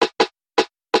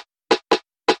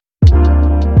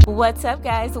What's up,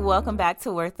 guys? Welcome back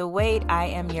to Worth the Wait. I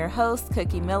am your host,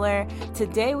 Cookie Miller.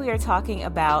 Today we are talking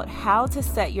about how to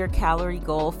set your calorie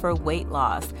goal for weight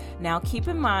loss. Now, keep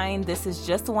in mind, this is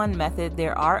just one method.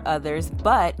 There are others,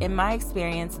 but in my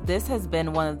experience, this has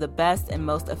been one of the best and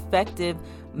most effective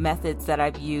methods that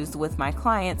I've used with my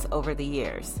clients over the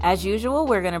years. As usual,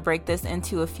 we're going to break this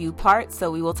into a few parts. So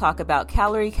we will talk about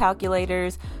calorie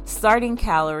calculators, starting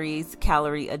calories,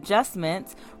 calorie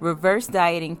adjustments, reverse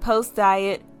dieting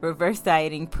post-diet, reverse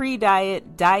dieting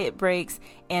pre-diet, diet breaks,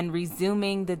 and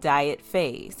resuming the diet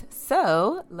phase.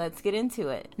 So let's get into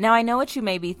it. Now, I know what you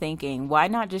may be thinking. Why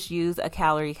not just use a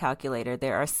calorie calculator?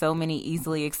 There are so many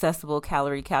easily accessible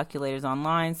calorie calculators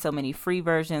online, so many free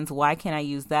versions. Why can't I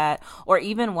use that? Or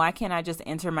even why can't I just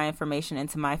enter my information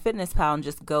into MyFitnessPal and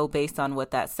just go based on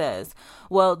what that says?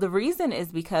 Well, the reason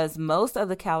is because most of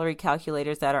the calorie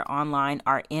calculators that are online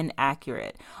are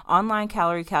inaccurate. Online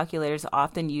calorie calculators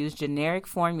often use generic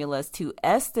formulas to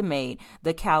estimate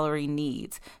the calorie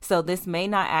needs. So this may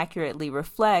not accurately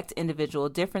reflect individual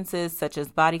differences such as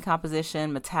body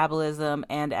composition, metabolism,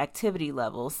 and activity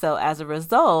levels. So as a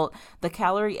result, the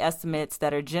calorie estimates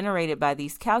that are generated by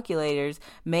these calculators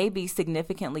may be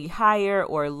significantly higher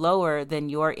or lower than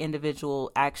your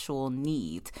individual actual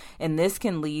needs. And this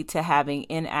can lead to having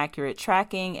inaccurate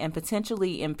tracking and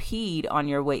potentially impede on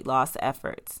your weight loss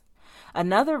efforts.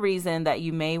 Another reason that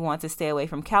you may want to stay away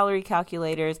from calorie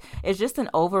calculators is just an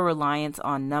over-reliance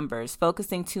on numbers.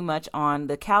 Focusing too much on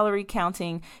the calorie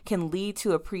counting can lead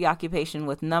to a preoccupation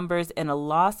with numbers and a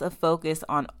loss of focus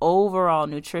on overall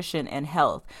nutrition and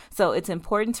health. So it's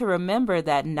important to remember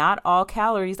that not all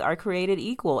calories are created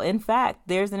equal. In fact,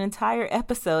 there's an entire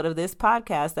episode of this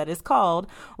podcast that is called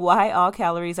Why All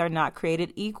Calories Are Not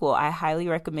Created Equal. I highly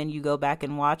recommend you go back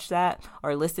and watch that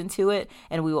or listen to it,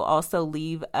 and we will also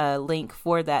leave a link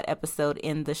for that episode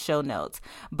in the show notes.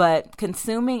 But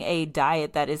consuming a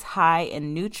diet that is high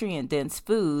in nutrient-dense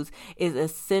foods is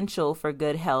essential for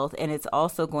good health, and it's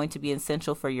also going to be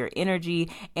essential for your energy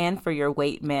and for your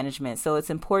weight management. So it's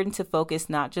important to focus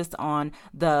not just on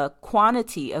the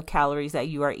quantity of calories that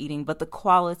you are eating, but the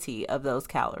quality of those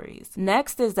calories.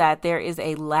 Next is that there is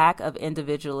a lack of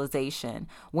individualization.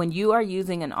 When you are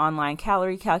using an online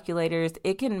calorie calculators,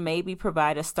 it can maybe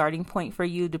provide a starting point for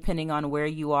you depending on where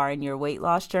you are in your weight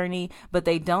loss journey, but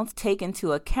they don't take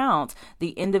into account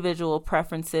the individual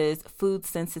preferences, food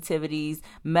sensitivities,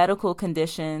 medical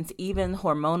conditions, even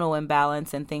hormonal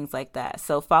imbalance and things like that.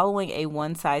 So following a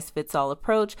one-size-fits-all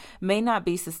approach may not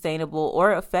be sustainable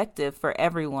or effective for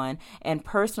everyone, and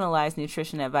personalized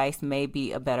nutrition advice may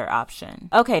be a better option.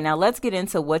 Okay, now let's get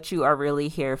into what you are really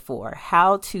here for,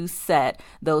 how to set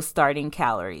those starting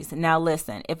calories. Now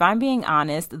listen, if I'm being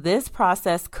honest, this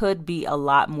process could be a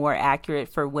lot more accurate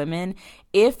for women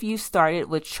if you started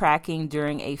with tracking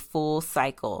during a full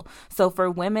cycle. So for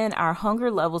women, our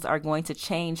hunger levels are going to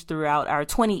change throughout our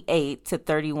 28 to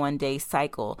 31 day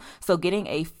cycle. So getting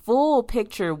a full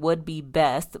picture would be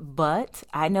best, but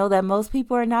I know that most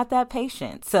people are not that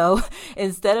patient. So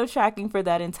instead of tracking for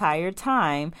that entire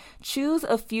time, choose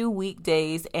a few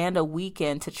weekdays and a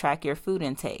weekend to track your food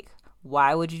intake.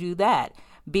 Why would you do that?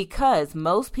 Because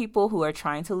most people who are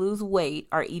trying to lose weight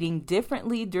are eating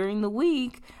differently during the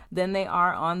week than they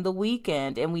are on the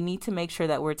weekend. And we need to make sure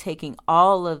that we're taking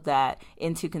all of that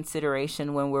into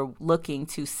consideration when we're looking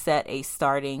to set a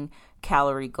starting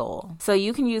calorie goal. So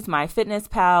you can use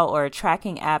MyFitnessPal or a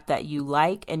tracking app that you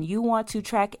like, and you want to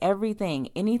track everything,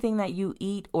 anything that you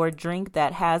eat or drink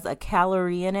that has a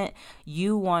calorie in it,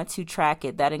 you want to track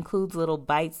it. That includes little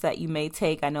bites that you may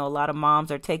take. I know a lot of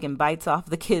moms are taking bites off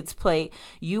the kids' plate.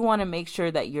 You want to make sure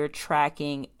that you're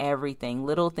tracking everything,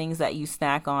 little things that you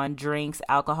snack on, drinks,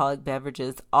 alcoholic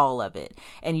beverages, all of it.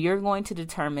 And you're going to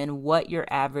determine what your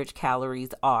average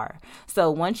calories are. So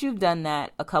once you've done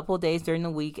that a couple days during the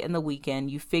week and the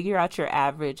weekend, you figure out your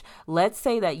average. Let's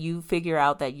say that you figure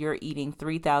out that you're eating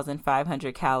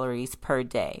 3,500 calories per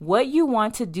day. What you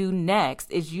want to do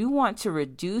next is you want to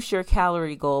reduce your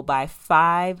calorie goal by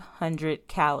 500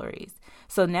 calories.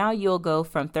 So now you'll go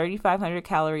from 3,500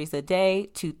 calories a day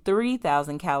to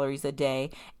 3,000 calories a day,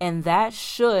 and that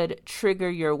should trigger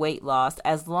your weight loss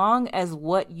as long as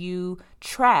what you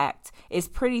tracked is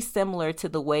pretty similar to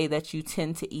the way that you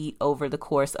tend to eat over the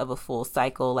course of a full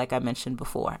cycle, like I mentioned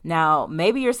before. Now,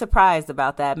 maybe you're surprised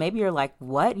about that. Maybe you're like,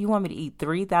 what? You want me to eat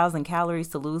 3,000 calories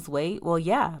to lose weight? Well,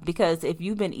 yeah, because if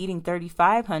you've been eating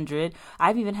 3,500,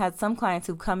 I've even had some clients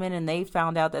who come in and they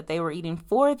found out that they were eating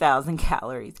 4,000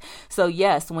 calories. So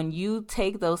yes, when you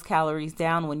take those calories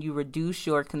down, when you reduce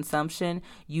your consumption,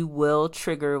 you will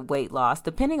trigger weight loss.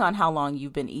 Depending on how long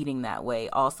you've been eating that way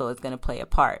also is going to play a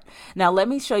part. Now, let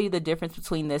me show you the difference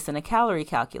between this and a calorie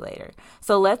calculator.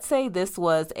 So let's say this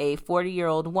was a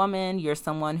 40-year-old woman. You're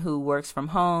someone who works from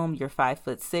home. You're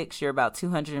 5'6". You're about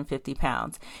 250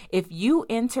 pounds. If you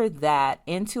enter that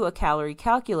into a calorie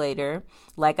calculator,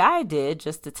 like I did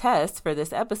just to test for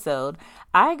this episode,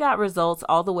 I got results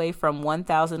all the way from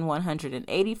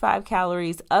 1,185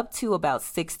 calories up to about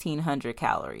 1,600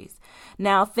 calories.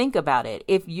 Now think about it.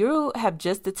 If you have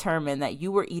just determined that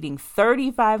you were eating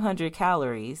 3,500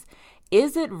 calories,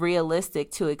 is it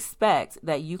realistic to expect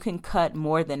that you can cut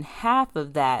more than half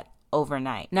of that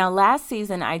overnight? Now, last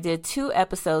season, I did 2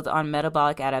 episodes on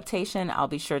metabolic adaptation. I'll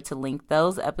be sure to link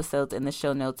those episodes in the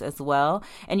show notes as well.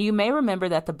 And you may remember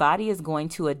that the body is going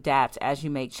to adapt as you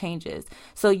make changes.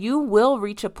 So you will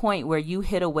reach a point where you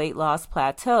hit a weight loss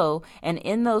plateau. And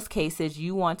in those cases,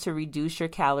 you want to reduce your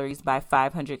calories by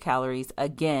 500 calories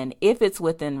again, if it's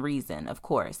within reason, of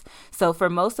course. So for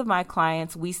most of my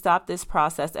clients, we stop this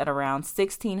process at around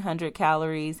 1,600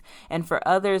 calories. And for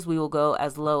others, we will go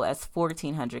as low as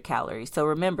 1,400 calories. So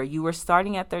remember, you were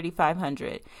starting at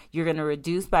 3,500. You're going to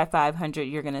reduce by 500.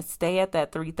 You're going to stay at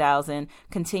that 3,000,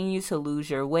 continue to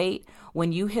lose your weight.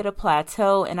 When you hit a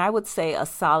plateau, and I would say a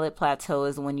solid plateau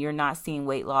is when you're not seeing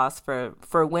weight loss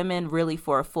for women really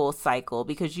for a full cycle,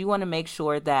 because you want to make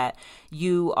sure that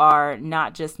you are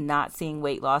not just not seeing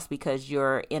weight loss because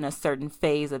you're in a certain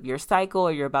phase of your cycle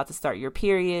or you're about to start your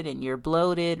period and you're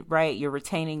bloated, right? You're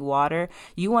retaining water.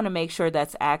 You want to make sure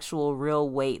that's actual real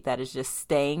weight that is just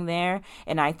staying there.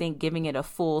 And I think giving it a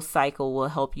full cycle will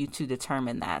help you to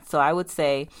determine that. So I would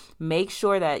say make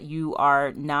sure that you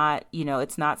are not,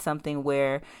 it's not something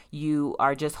where you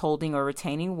are just holding or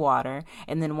retaining water.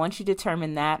 And then once you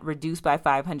determine that, reduce by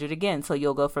 500 again. So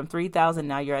you'll go from 3,000,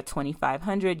 now you're at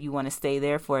 2,500. You want to stay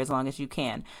there for as long as you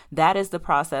can. That is the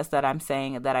process that I'm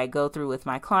saying that I go through with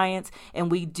my clients.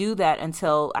 And we do that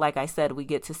until, like I said, we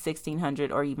get to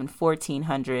 1,600 or even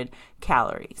 1,400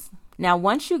 calories. Now,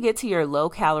 once you get to your low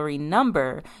calorie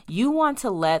number, you want to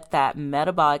let that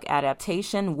metabolic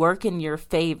adaptation work in your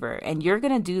favor. And you're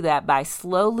going to do that by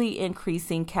slowly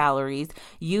increasing calories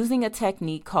using a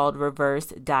technique called reverse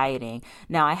dieting.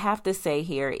 Now, I have to say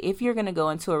here, if you're going to go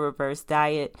into a reverse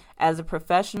diet as a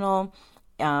professional,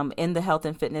 in the health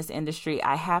and fitness industry,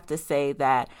 I have to say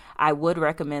that I would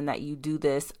recommend that you do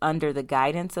this under the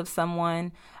guidance of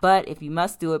someone. But if you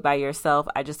must do it by yourself,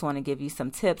 I just want to give you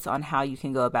some tips on how you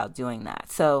can go about doing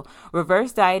that. So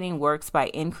reverse dieting works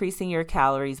by increasing your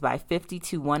calories by 50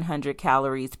 to 100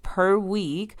 calories per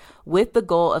week with the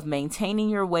goal of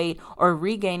maintaining your weight or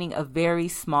regaining a very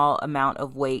small amount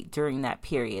of weight during that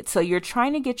period. So you're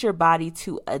trying to get your body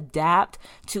to adapt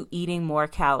to eating more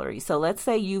calories. So let's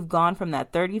say you've gone from that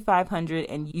 3,500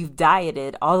 and you've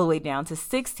dieted all the way down to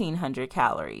 1,600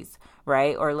 calories,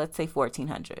 right? Or let's say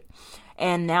 1,400.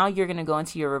 And now you're going to go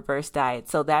into your reverse diet.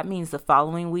 So that means the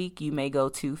following week, you may go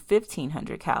to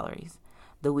 1,500 calories.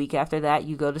 The week after that,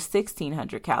 you go to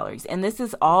 1,600 calories. And this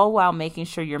is all while making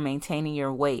sure you're maintaining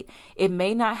your weight. It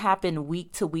may not happen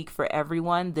week to week for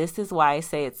everyone. This is why I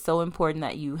say it's so important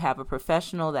that you have a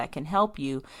professional that can help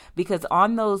you, because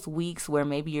on those weeks where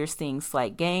maybe you're seeing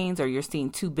slight gains or you're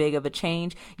seeing too big of a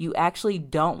change, you actually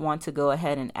don't want to go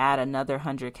ahead and add another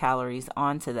 100 calories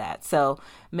onto that. So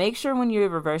make sure when you're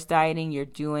reverse dieting, you're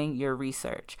doing your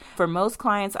research. For most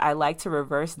clients, I like to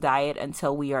reverse diet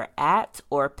until we are at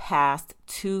or past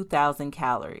 2,000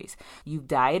 calories. You've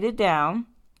dieted down.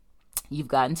 You've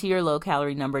gotten to your low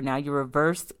calorie number. Now you're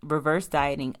reverse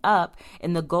dieting up.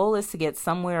 And the goal is to get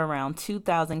somewhere around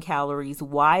 2,000 calories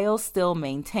while still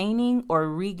maintaining or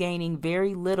regaining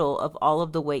very little of all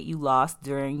of the weight you lost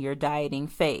during your dieting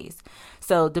phase.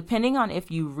 So depending on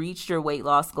if you reached your weight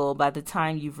loss goal by the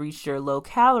time you've reached your low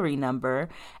calorie number,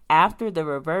 after the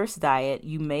reverse diet,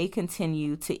 you may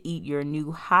continue to eat your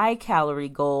new high calorie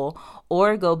goal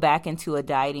or go back into a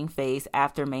dieting phase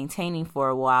after maintaining for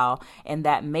a while. And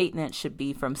that maintenance should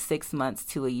be from 6 months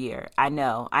to a year. I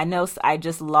know I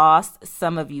just lost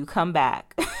some of you. Come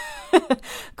back.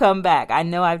 Come back. I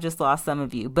know I've just lost some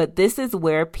of you, but this is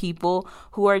where people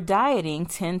who are dieting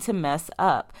tend to mess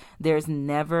up. There's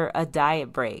never a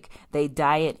diet break. They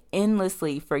diet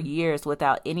endlessly for years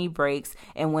without any breaks.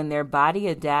 And when their body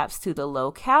adapts to the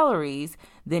low calories,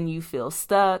 then you feel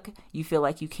stuck. You feel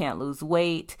like you can't lose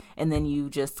weight, and then you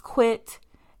just quit.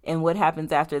 And what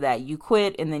happens after that? You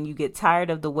quit, and then you get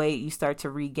tired of the weight. You start to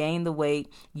regain the weight.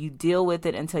 You deal with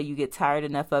it until you get tired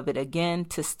enough of it again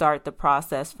to start the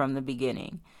process from the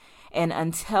beginning. And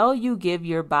until you give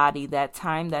your body that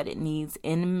time that it needs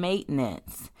in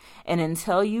maintenance, and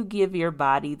until you give your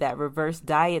body that reverse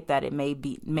diet that it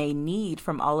may need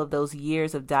from all of those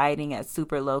years of dieting at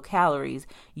super low calories,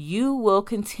 you will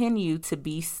continue to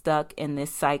be stuck in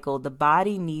this cycle. The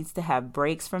body needs to have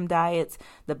breaks from diets.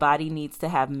 The body needs to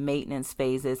have maintenance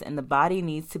phases, and the body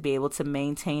needs to be able to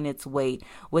maintain its weight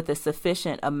with a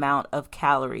sufficient amount of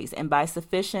calories. And by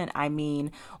sufficient, I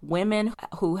mean women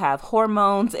who have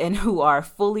hormones and who are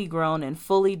fully grown and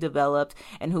fully developed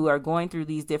and who are going through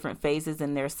these different phases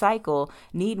in their cycle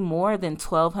need more than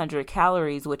 1,200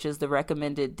 calories, which is the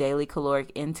recommended daily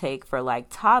caloric intake for like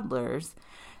toddlers,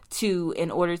 in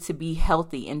order to be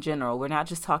healthy in general. We're not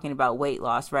just talking about weight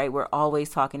loss, right? We're always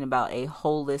talking about a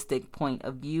holistic point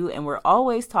of view, and we're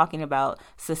always talking about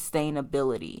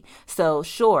sustainability. So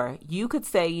sure, you could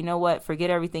say, you know what, forget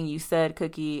everything you said,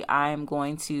 Cookie. I'm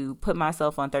going to put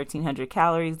myself on 1,300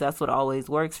 calories. That's what always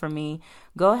works for me.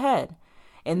 Go ahead.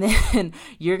 And then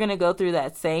you're going to go through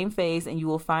that same phase and you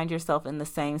will find yourself in the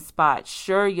same spot.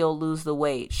 Sure, you'll lose the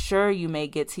weight. Sure, you may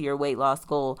get to your weight loss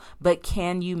goal, but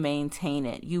can you maintain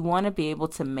it? You want to be able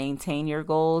to maintain your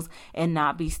goals and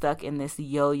not be stuck in this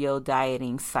yo-yo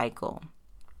dieting cycle.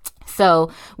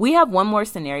 So we have one more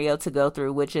scenario to go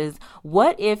through, which is,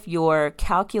 what if your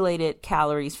calculated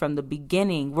calories from the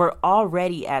beginning were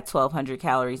already at 1,200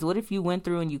 calories? What if you went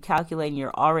through and you calculate and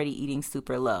you're already eating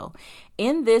super low?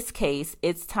 In this case,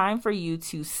 it's time for you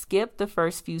to skip the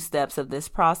first few steps of this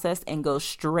process and go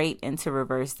straight into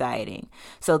reverse dieting.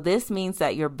 So this means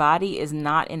that your body is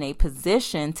not in a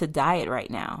position to diet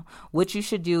right now. What you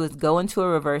should do is go into a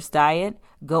reverse diet,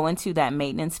 go into that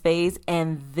maintenance phase,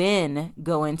 and then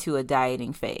go into a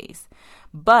dieting phase.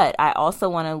 But I also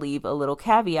want to leave a little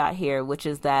caveat here, which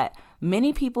is that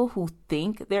many people who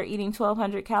think they're eating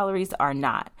 1,200 calories are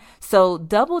not. So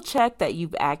double check that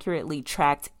you've accurately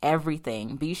tracked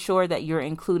everything. Be sure that you're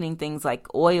including things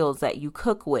like oils that you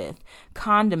cook with,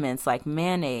 condiments like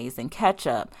mayonnaise and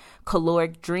ketchup,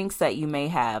 caloric drinks that you may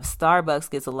have.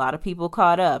 Starbucks gets a lot of people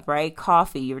caught up, right?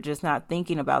 Coffee, you're just not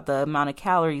thinking about the amount of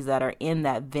calories that are in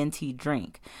that venti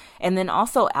drink. And then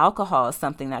also alcohol is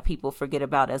something that people forget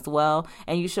about as well.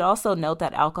 And you should also note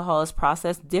that alcohol is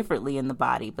processed differently in the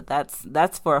body, but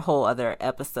that's for a whole other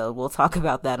episode. We'll talk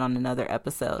about that on another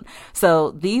episode.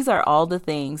 So these are all the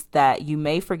things that you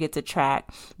may forget to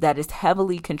track that is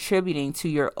heavily contributing to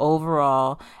your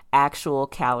overall actual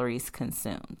calories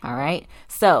consumed. All right.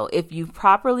 So if you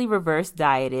properly reverse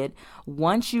dieted,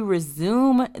 once you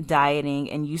resume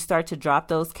dieting and you start to drop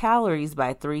those calories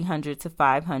by 300 to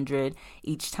 500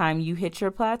 each time you hit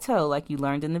your plateau, like you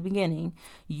learned in the beginning,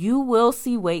 you will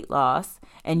see weight loss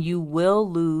and you will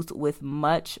lose with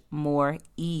much more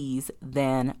ease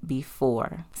than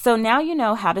before. So now you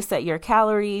know how to set your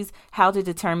calories, how to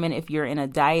determine if you're in a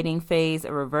dieting phase,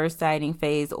 a reverse dieting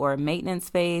phase, or a maintenance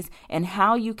phase, and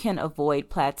how you can avoid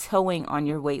plateauing on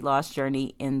your weight loss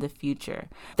journey in the future.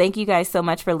 Thank you guys so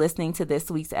much for listening to this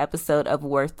week's episode of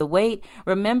Worth the Wait.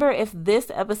 Remember, if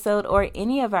this episode or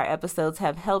any of our episodes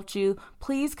have helped you,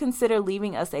 please consider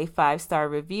leaving us a 5-star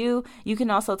review. You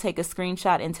can also take a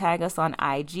screenshot and tag us on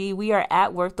IG. We are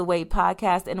at Worth the Wait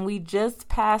Podcast, and we just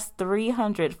passed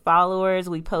 300 followers.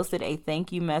 We posted a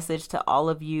thank you message to all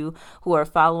of you who are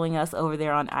following us over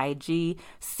there on IG.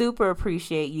 Super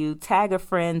appreciate you. Tag a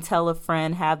friend, tell a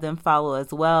friend, have them follow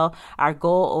as well. Our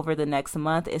goal over the next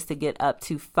month is to get up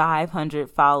to 500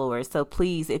 followers. So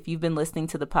please, if you've been listening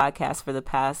to the podcast for the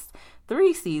past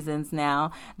 3 seasons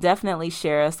now, definitely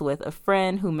share us with a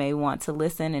friend who may want to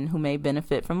listen and who may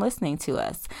benefit from listening to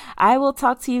us. I will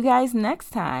talk to you guys next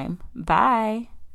time. Bye.